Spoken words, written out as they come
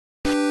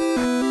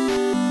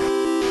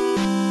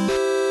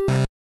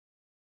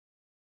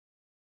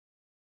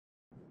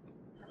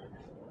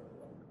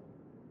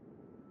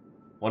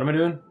What am I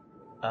doing?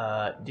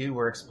 Dude,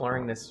 we're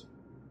exploring this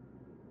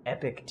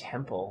epic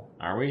temple.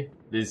 Are we?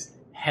 This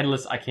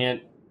headless. I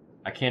can't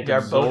Are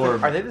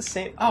absorb. are they the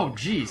same? Oh,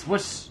 jeez.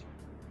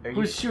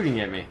 Who's shooting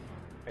at me?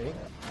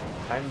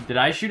 Did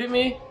I shoot at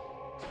me?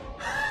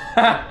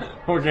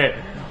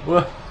 Okay,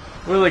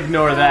 we'll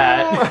ignore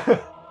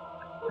that.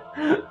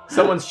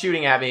 Someone's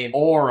shooting at me.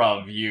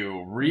 Aura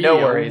view No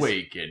worries.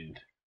 reawakened.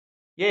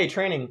 Yay,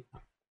 training.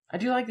 I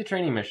do like the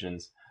training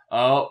missions.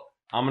 Oh,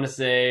 I'm gonna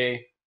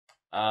say.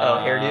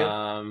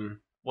 Hairdo?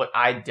 What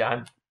I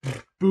done?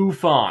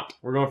 Bouffant.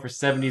 We're going for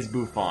 70s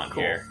bouffant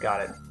Cool. here.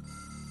 Got it.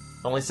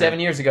 Only 7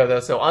 years ago,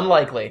 though, so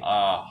unlikely.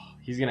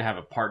 He's gonna have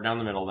a part down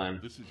the middle then.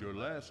 This is your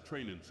last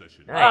training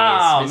session.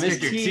 Nice.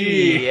 Mr. T.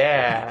 T.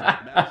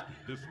 Yeah.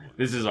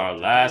 This is our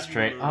last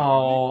train.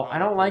 Oh, I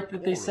don't like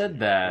that they said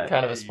that.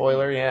 Kind of a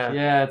spoiler, yeah.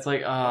 Yeah, it's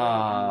like,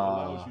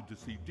 allows you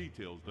to see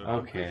details that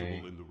are okay.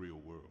 invisible in the real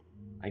world.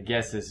 I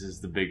guess this is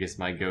the biggest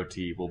my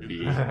goatee will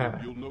be.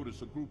 You'll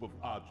notice a group of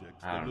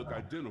objects that look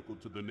identical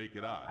to the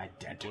naked eye.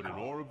 Identical. But in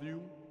aura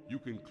view, you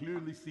can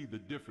clearly see the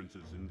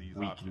differences in these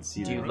We objects. can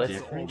see Dude, the let's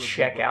difference.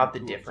 check out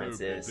the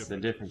differences. The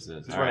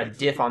differences. Let's run a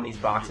diff on these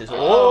boxes. Oh!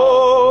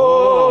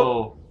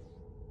 Oh!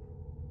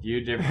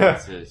 Few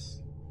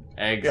differences.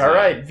 Exit.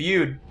 Alright,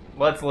 viewed.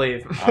 Let's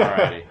leave.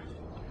 Alrighty.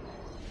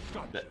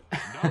 Now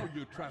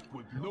you're trapped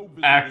with no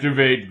visibility.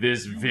 Activate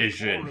this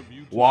vision.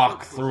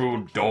 Walk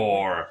through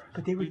door.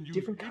 But they were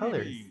different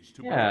colors.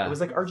 Yeah. It was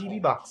like RGB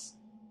box.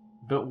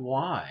 But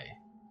why?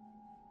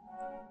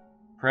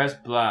 Press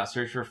blah.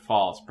 Search for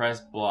faults. Press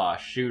blah.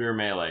 Shooter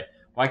melee.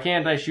 Why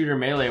can't I shoot or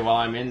melee while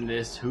I'm in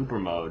this hooper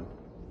mode?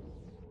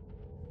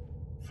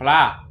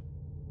 Fla.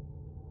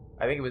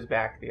 I think it was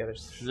back the other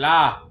side.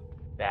 Fla.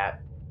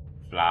 That.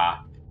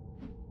 Fla.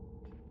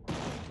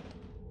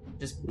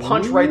 Just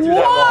punch right through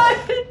that wall.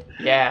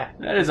 Yeah.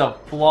 That is a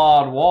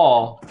flawed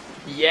wall.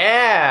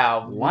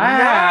 Yeah.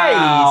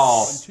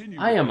 Wow. Nice.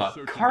 I am a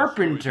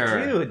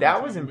carpenter. Dude,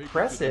 that was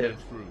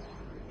impressive.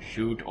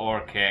 Shoot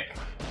or kick.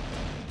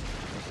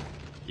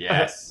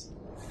 Yes.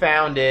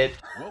 Found it.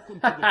 Welcome to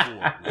the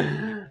board.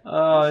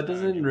 Oh, it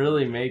doesn't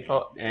really make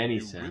any You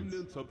sense.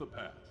 remnants of the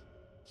past.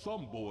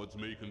 Some boards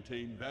may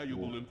contain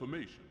valuable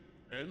information,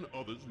 and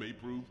others may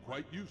prove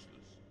quite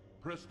useless.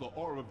 Press the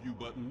aura view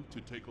button to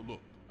take a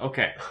look.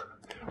 Okay.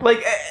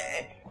 Like,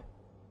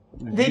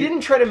 they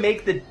didn't try to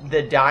make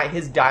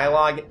his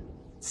dialogue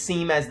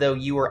seem as though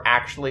you were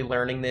actually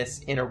learning this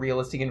in a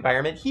realistic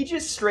environment. He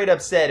just straight up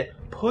said,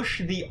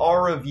 push the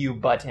aura view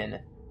button.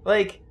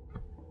 Like,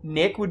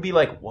 Nick would be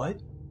like, what?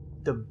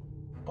 The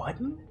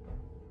button?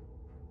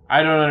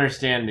 I don't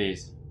understand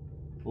these.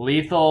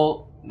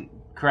 Lethal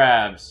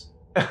crabs.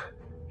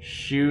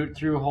 Shoot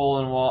through hole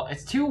in wall.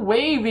 It's too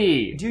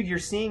wavy! Dude, you're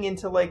seeing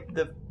into, like,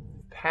 the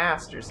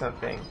past or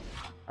something.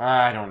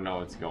 I don't know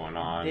what's going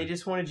on. They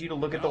just wanted you to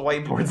look at the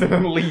whiteboards and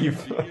then leave.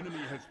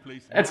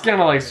 It's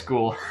kind of like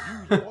school.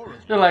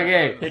 They're like,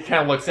 hey. He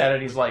kind of looks at it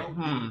and he's like,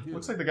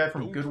 looks like the guy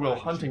from Goodwill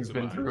Hunting's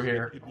been through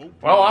here.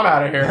 Well, I'm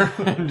out of here.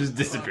 And just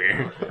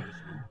disappear.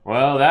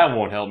 Well, that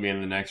won't help me in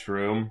the next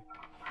room.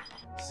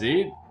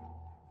 See?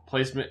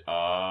 Placement.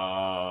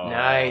 Oh.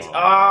 Nice.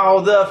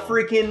 Oh, the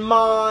freaking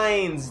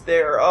mines.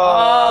 They're,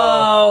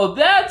 Oh,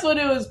 that's what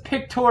it was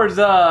pictures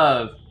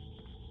of.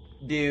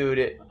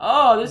 Dude.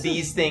 Oh,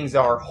 These things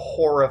are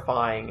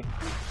horrifying.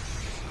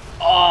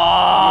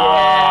 Oh.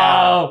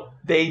 Yeah.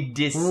 They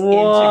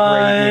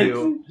disintegrate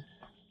you.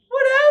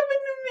 What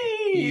happened to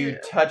me? You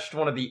touched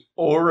one of the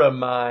aura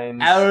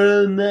mines.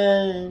 Aura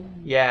mine.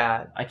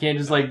 Yeah. I can't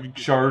just like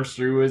charge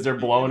through as they're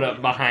blowing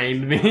up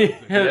behind me.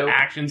 Nope.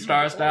 Action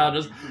star style,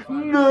 just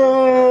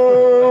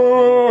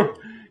no.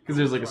 Because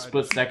there's like a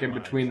split second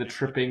between the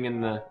tripping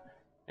and the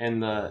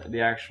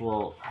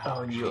actual.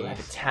 Oh, you have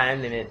a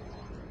time limit.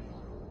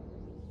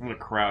 I'm gonna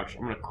crouch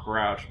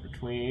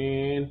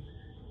between.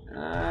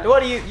 What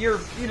do you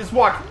just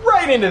walked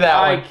right into that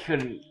I one.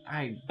 couldn't.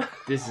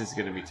 This is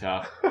gonna be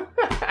tough.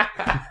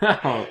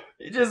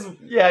 You just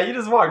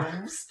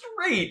walked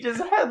straight,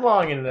 just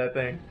headlong into that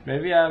thing.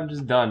 Maybe I'm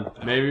just done.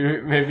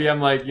 Maybe I'm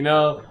like, I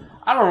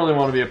don't really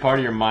want to be a part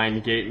of your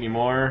mind gate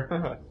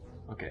anymore.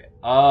 Okay.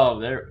 Oh,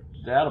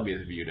 that'll be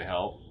the view to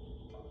help.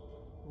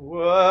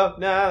 Whoa,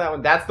 no,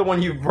 that's the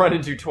one you've run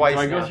into twice.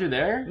 Do I now. go through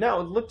there?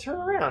 No, turn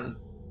around.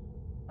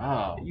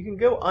 Oh. You can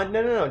go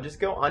no, just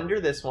go under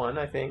this one,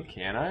 I think.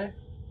 Can I?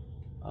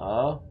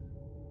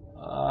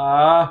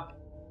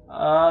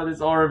 This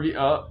aura view.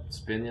 Oh,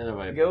 spin the other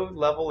way. Go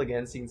level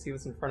again so you can see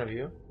what's in front of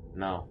you.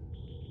 No.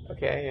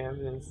 Okay, yeah,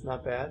 it's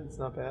not bad.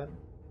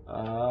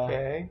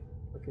 Okay,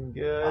 looking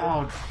good.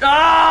 Oh,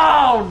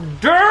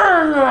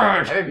 darn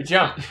it! That made me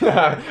jump.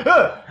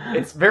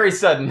 It's very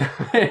sudden.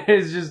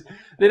 It's just,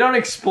 they don't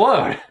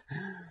explode.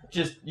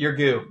 Just your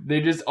goo.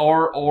 They just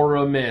are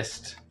aura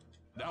mist.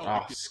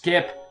 Oh,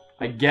 skip.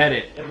 I get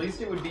it. At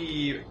least it would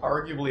be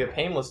arguably a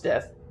painless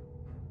death.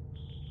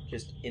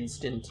 Just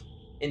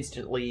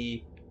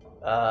instantly,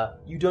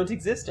 you don't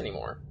exist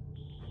anymore.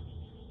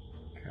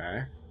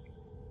 Okay.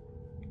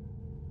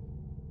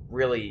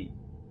 Really,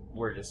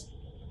 we're just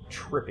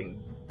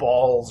tripping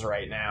balls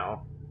right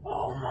now.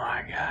 Oh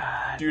my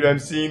god. Dude, I'm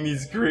seeing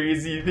these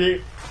crazy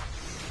things.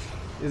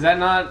 Is that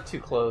not... Too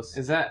close.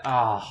 Is that...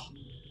 Ah.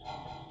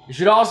 You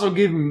should also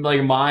give him,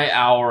 like, my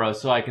aura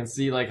so I can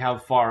see, like, how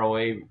far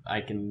away I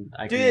can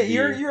Dude, be.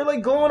 you're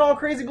like glowing all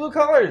crazy blue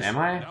colors. Am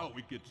I? Now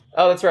we get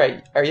Oh, that's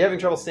right. Are you having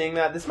trouble seeing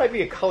that? This might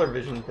be a color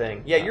vision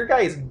thing. Yeah, your guy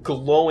is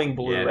glowing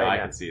blue Yeah, right no, I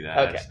now. can see that.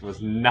 I Okay. just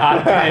was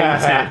not paying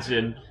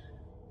attention.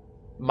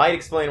 Might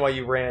explain why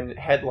you ran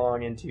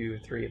headlong into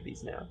 3 of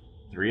these now.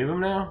 3 of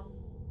them now?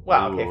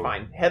 Wow, okay, Ooh.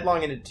 fine.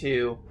 Headlong into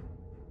 2.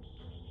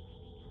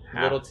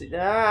 How? Little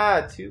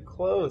too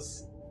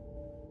close.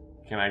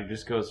 Can I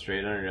just go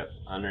straight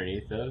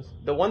underneath those?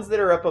 The ones that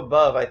are up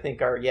above, I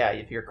think, are, yeah,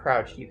 if you're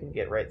crouched, you can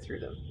get right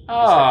through them. You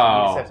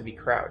Oh. just have to be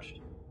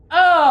crouched.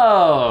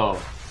 Oh!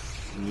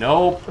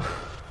 Nope.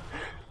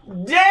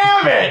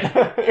 Damn it!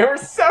 You were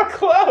so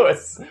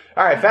close!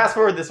 Alright, fast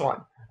forward this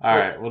one.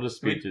 Alright, we'll just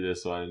speed through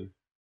this one.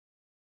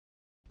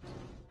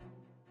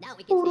 Now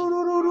we can see.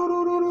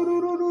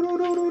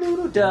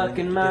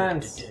 Ducking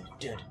mines.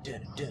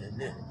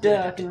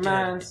 Ducking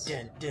mines.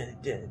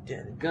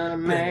 Gonna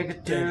make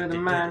it through the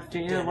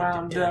minefield while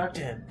I'm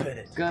ducking.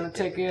 Gonna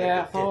take it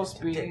at full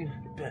speed.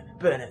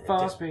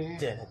 Full speed.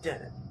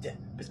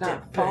 It's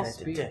not full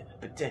speed.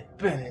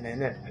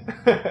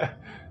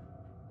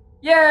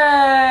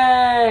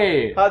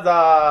 Yay!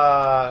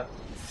 Huzzah!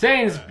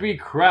 Saints be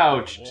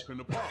crouched. walking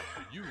apart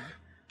for you.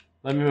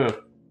 Let me move.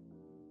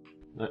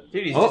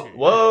 Dude, he's Oh. just...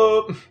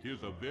 Whoa!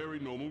 Here's a very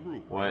normal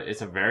room. What?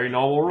 It's a very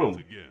normal Once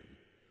room. again,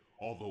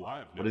 although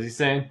I've What is he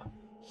saying?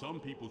 some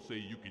people say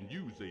you can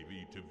use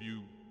AV to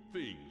view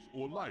things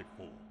or life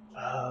forms,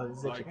 Oh, this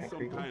is actually like kind of some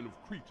creepy. kind of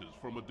creatures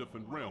from a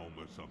different realm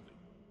or something.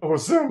 Or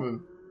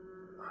something.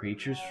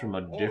 Creatures from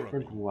a Aura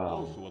different beam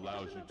realm. also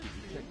allows you to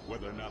detect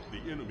whether or not the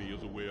enemy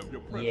is aware of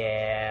your presence.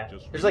 Yeah.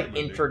 Just There's like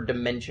remember that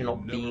interdimensional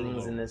you're never beings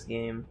alone. in this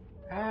game.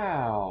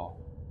 How?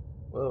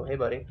 Whoa, hey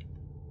buddy.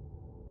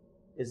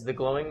 Is the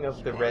glowing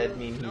of the red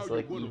mean Now he's you're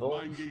like one evil?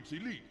 Of Mind-Gate's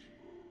elite.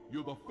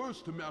 You're the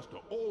first to master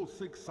all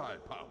 6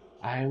 side powers.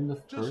 I am the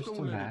Just first don't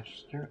to let it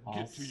master all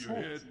Get to your 6.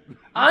 head.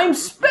 I'm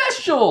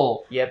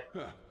special! Yep.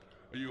 Are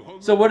you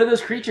hungry? So what are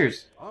those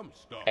creatures? I'm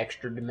starved.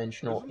 Extra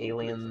dimensional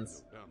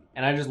aliens.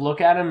 And I just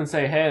look at them and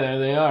say, hey, there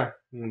they are.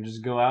 And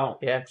just go out.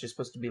 Yeah, it's just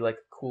supposed to be like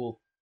a cool...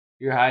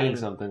 You're hiding Thing.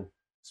 something.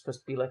 It's supposed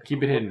to be like a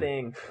Keep it cool hidden.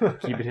 thing.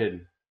 Keep it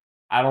hidden.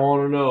 I don't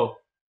want to know.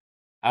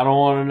 I don't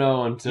want to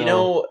know until... You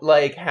know,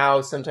 like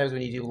how sometimes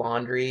when you do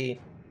laundry,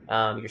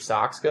 your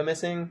socks go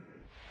missing?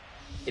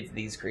 It's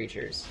these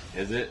creatures.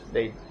 Is it?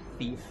 They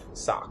thief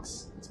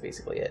socks. That's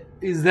basically it.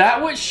 Is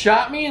that what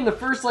shot me in the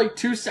first,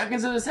 2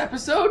 seconds of this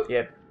episode?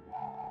 Yep.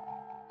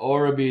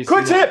 Aura beast.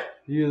 Quick tip!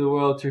 View the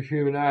world through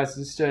human eyes.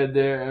 Instead,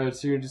 there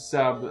to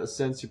decide a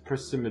sense of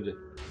proximity.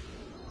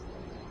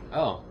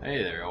 Oh,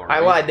 hey there, Aura I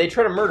beast. lied. They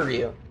try to murder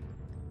you.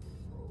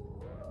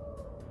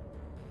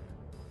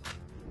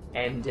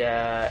 And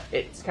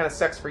it kind of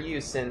sucks for you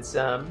since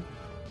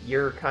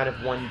you're kind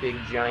of one big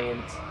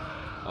giant...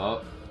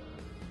 Oh.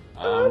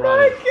 Oh I'm my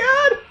running.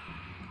 god!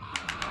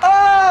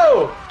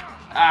 Oh!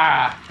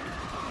 Ah!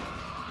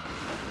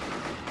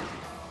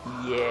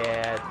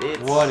 Yeah,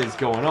 it's... What is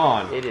going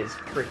on? It is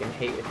freaking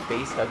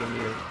face hugging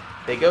you.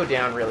 They go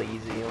down really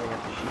easy. You only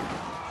have to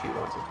shoot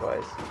once or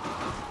twice.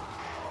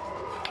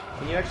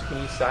 Can you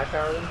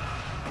Psi-Power them?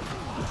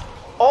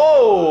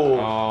 Oh!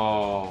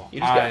 Oh. You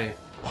just got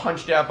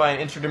punched out by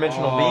an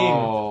interdimensional being.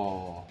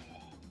 Oh.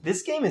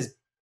 This game is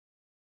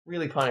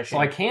really punishing. So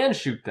I can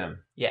shoot them.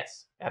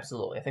 Yes,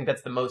 absolutely. I think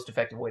that's the most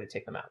effective way to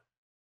take them out.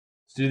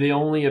 Do they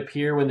only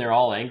appear when they're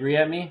all angry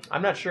at me?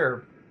 I'm not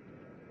sure.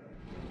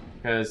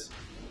 Because...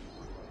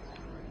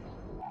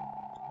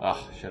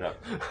 Oh, shut up.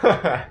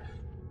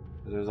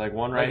 There's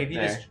one right like if you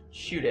there. just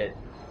shoot it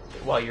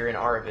while you're in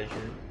Aura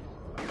vision,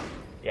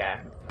 yeah,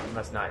 you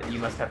must not. You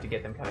must have to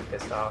get them kind of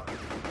pissed off.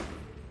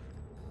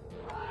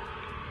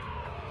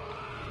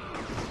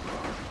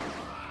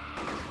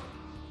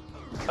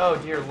 Oh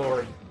dear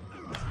lord,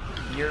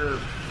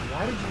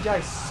 why did you die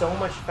so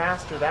much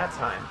faster that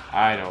time?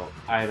 I don't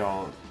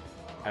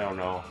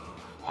know.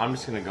 I'm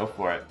just gonna go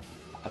for it.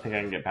 I think I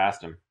can get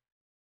past him.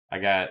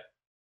 I'm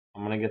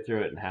gonna get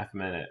through it in half a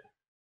minute.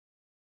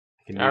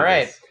 I can do All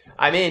right. this.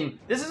 I mean,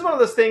 this is one of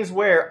those things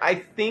where I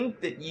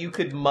think that you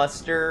could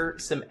muster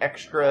some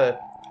extra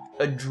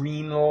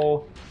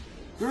adrenal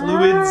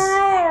fluids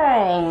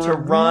to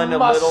run a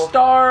little.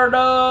 Mustardo!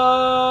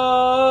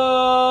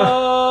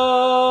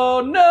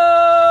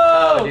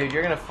 No! Oh, dude,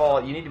 you're gonna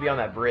fall. You need to be on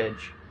that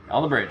bridge.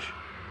 On the bridge.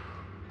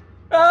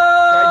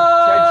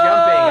 Try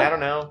jumping. I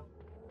don't know.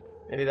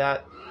 Maybe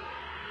that.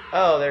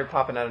 Oh, they're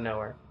popping out of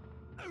nowhere.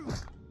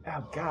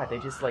 Oh god, they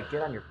just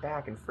get on your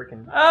back and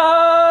freaking.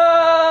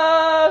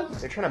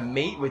 They're trying to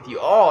mate with you.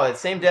 Oh, it's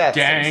same death,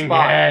 same Dang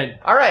spot. it.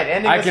 All right,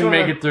 ending. I this can one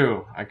make on- it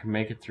through. I can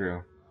make it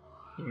through.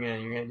 You're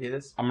gonna do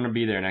this. I'm gonna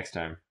be there next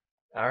time.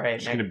 All I'm right.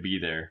 just gonna be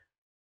there.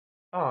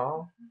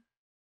 Oh.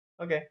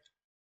 Okay.